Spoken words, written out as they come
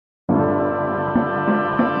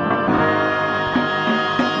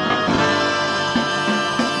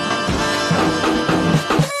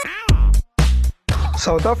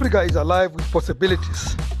South Africa is alive with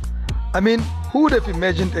possibilities. I mean, who would have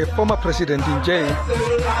imagined a former president in jail?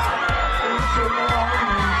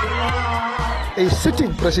 A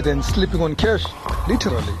sitting president sleeping on cash,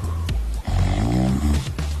 literally.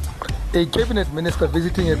 A cabinet minister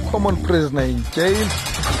visiting a common prisoner in jail.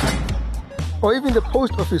 Or even the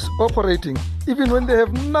post office operating even when they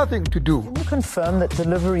have nothing to do. Can you confirm that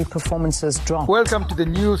delivery performances dropped? Welcome to the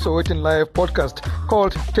new Sowetan Live podcast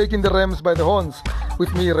called Taking the Rams by the Horns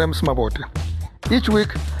with me, Rams Mabote. Each week,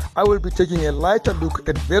 I will be taking a lighter look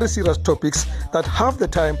at very serious topics that half the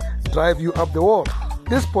time drive you up the wall.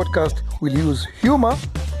 This podcast will use humor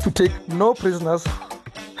to take no prisoners,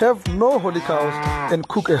 have no holy cows, and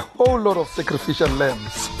cook a whole lot of sacrificial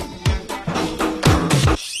lambs.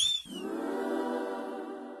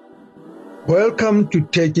 Welcome to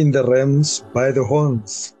Taking the Rams by the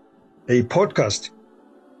Horns, a podcast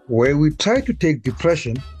where we try to take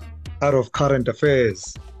depression out of current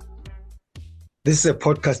affairs. This is a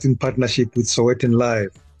podcast in partnership with Sowetan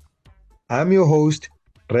Live. I'm your host,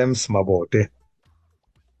 Rams Mabote.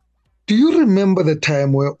 Do you remember the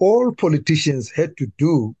time where all politicians had to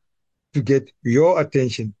do to get your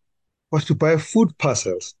attention was to buy food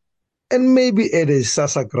parcels and maybe add a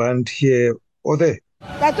SASSA grant here or there?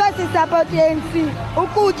 That's what it's about ANC.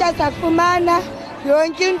 Ukutya safumana,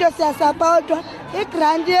 yonke into siyasapotwa,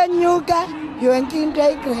 igrant yenyuka, yonke into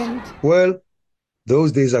igrant. Well,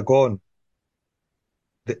 those days are gone.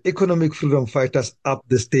 The economic freedom fighters upped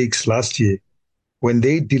the stakes last year when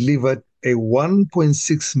they delivered a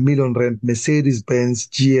 1.6 million rand Mercedes-Benz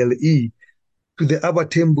GLE to the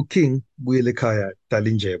Abatembu king, Buyelekhaya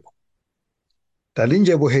Dalindyebo.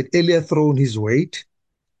 Dalindyebo had earlier thrown his weight,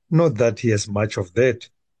 not that he has much of that,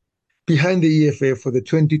 behind the EFF for the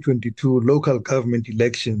 2022 local government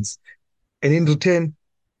elections, and in return,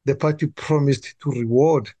 the party promised to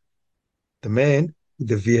reward the man with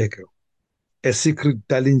the vehicle. A secret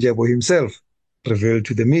Dalindyebo himself revealed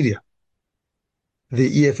to the media.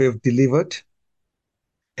 The EFF delivered,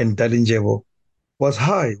 and Dalindyebo was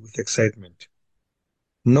high with excitement.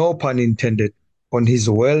 No pun intended on his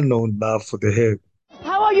well-known love for the herb.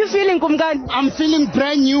 How are you feeling, Kumgan? I'm feeling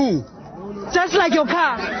brand new. Just like your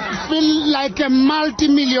car. Feel like a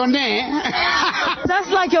multi-millionaire. Just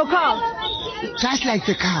like your car. Just like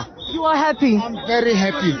the car. You are happy. I'm very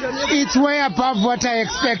happy. It's way above what I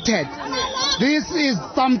expected. This is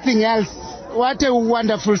something else. What a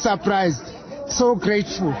wonderful surprise. So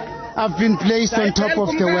grateful. I've been placed on top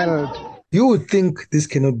of the world. You would think this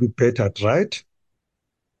cannot be bettered, right?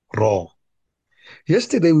 Wrong.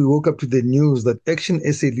 Yesterday, we woke up to the news that Action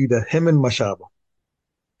SA leader Herman Mashaba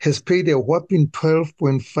has paid a whopping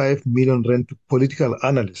 12.5 million rand to political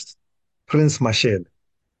analyst Prince Mashele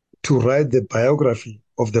to write the biography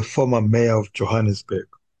of the former mayor of Johannesburg.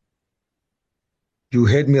 You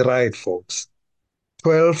heard me right, folks.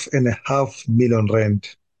 12.5 million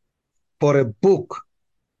rand for a book.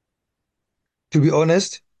 To be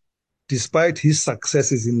honest, despite his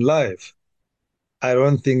successes in life, I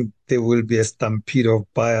don't think there will be a stampede of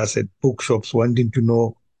buyers at bookshops wanting to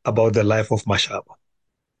know about the life of Mashaba.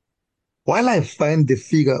 While I find the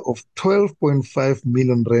figure of 12.5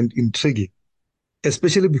 million rand intriguing,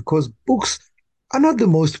 especially because books are not the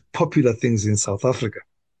most popular things in South Africa,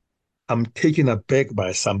 I'm taken aback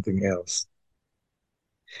by something else.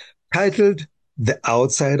 Titled The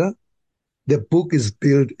Outsider, the book is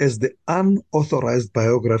billed as the unauthorized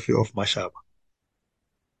biography of Mashaba.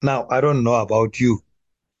 Now, I don't know about you,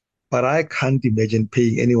 but I can't imagine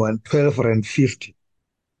paying anyone 12.50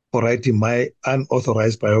 for writing my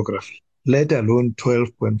unauthorized biography, let alone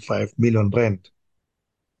 12.5 million rand.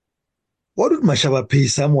 What would Mashaba pay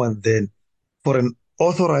someone then for an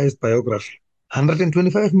authorized biography?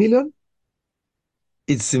 125 million?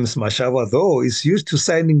 It seems Mashaba, though, is used to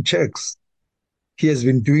signing checks. He has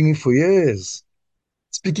been doing it for years.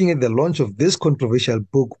 Speaking at the launch of this controversial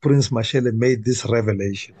book, Prince Mashele made this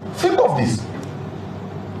revelation. Think of this.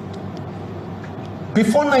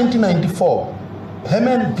 Before 1994,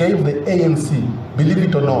 Herman gave the ANC, believe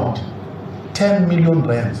it or not, 10 million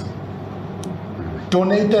rands.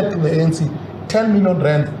 Donated to the ANC 10 million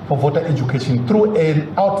rands for voter education through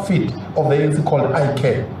an outfit of the ANC called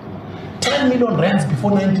iCare. 10 million rands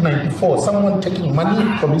before 1994, someone taking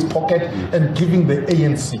money from his pocket and giving the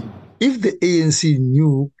ANC. If the ANC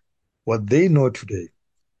knew what they know today,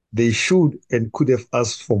 they should and could have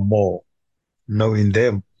asked for more, knowing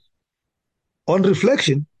them. On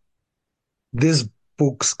reflection, this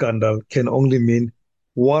book scandal can only mean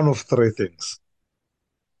one of three things.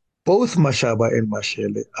 Both Mashaba and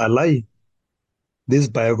Mashele are lying. This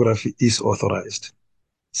biography is authorized.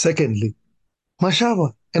 Secondly,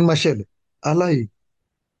 Mashaba and Mashele are lying.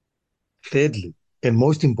 Thirdly, and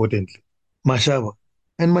most importantly, Mashaba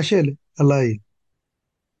and Mashele are lying.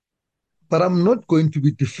 But I'm not going to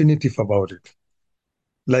be definitive about it.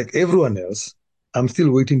 Like everyone else, I'm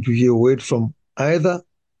still waiting to hear a word from either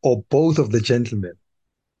or both of the gentlemen.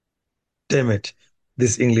 Damn it,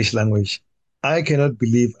 this English language. I cannot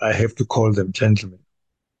believe I have to call them gentlemen.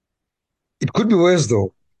 It could be worse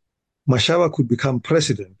though. Mashaba could become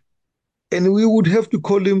president, and we would have to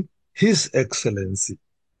call him His Excellency.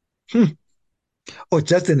 Or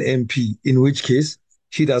just an MP, in which case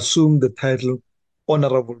he'd assume the title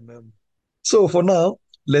Honorable Member. So for now,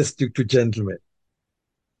 let's stick to gentlemen.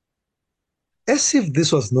 As if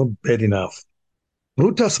this was not bad enough,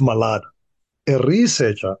 Brutus Malada, a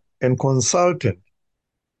researcher and consultant,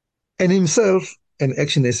 and himself an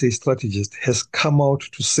Action SA strategist, has come out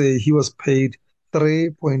to say he was paid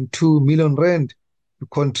 3.2 million rand to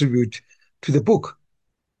contribute to the book.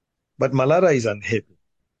 But Malada is unhappy.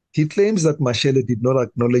 He claims that Mashele did not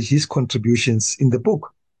acknowledge his contributions in the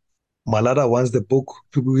book. Malada wants the book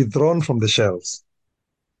to be withdrawn from the shelves.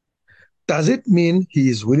 Does it mean he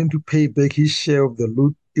is willing to pay back his share of the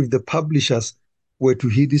loot if the publishers were to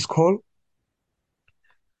heed his call?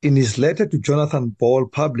 In his letter to Jonathan Ball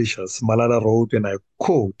Publishers, Malada wrote, and I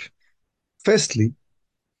quote, "Firstly,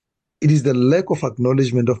 it is the lack of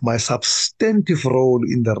acknowledgement of my substantive role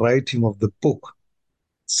in the writing of the book.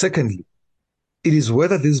 Secondly, it is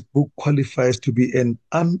whether this book qualifies to be an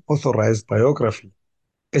unauthorized biography,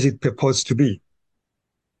 as it purports to be.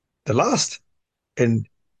 The last, and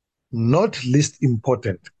not least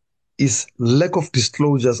important, is lack of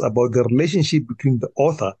disclosures about the relationship between the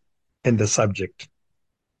author and the subject.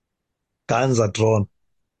 Guns are drawn.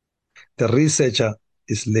 The researcher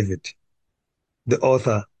is livid. The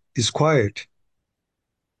author is quiet.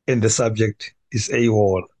 And the subject is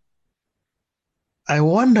AWOL. I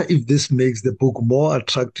wonder if this makes the book more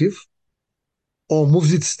attractive or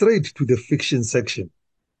moves it straight to the fiction section.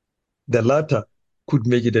 The latter could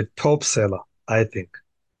make it a top seller, I think.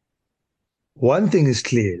 One thing is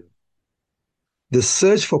clear. The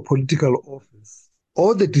search for political office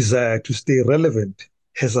or the desire to stay relevant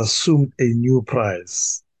has assumed a new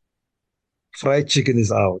price. Fried chicken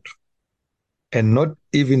is out, and not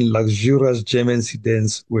even luxurious German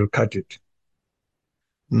sedans will cut it.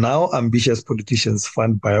 Now ambitious politicians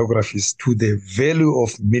fund biographies to the value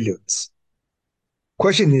of millions.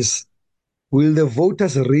 Question is, will the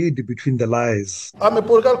voters read between the lies? I'm a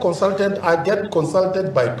political consultant. I get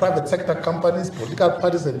consulted by private sector companies, political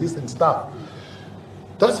parties, and this and stuff.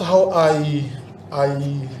 That's how I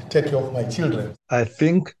take care of my children. I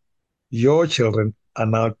think your children are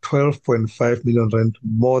now 12.5 million rand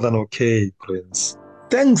more than okay, Prince.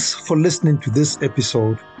 Thanks for listening to this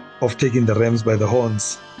episode of Taking the Rams by the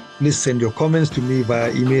Horns. Please send your comments to me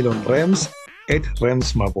via email on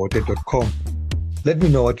rams@ramsmabote.com. Let me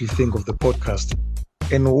know what you think of the podcast.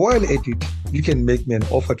 And while at it, you can make me an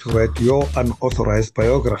offer to write your unauthorized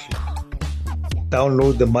biography.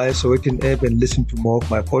 Download the My Sowetan app and listen to more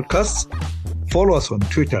of my podcasts. Follow us on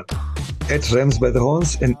Twitter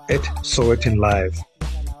 @RamsByTheHorns and @SowetanLive.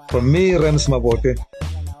 From me, Rams Mabote,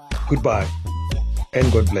 goodbye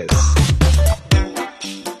and God bless.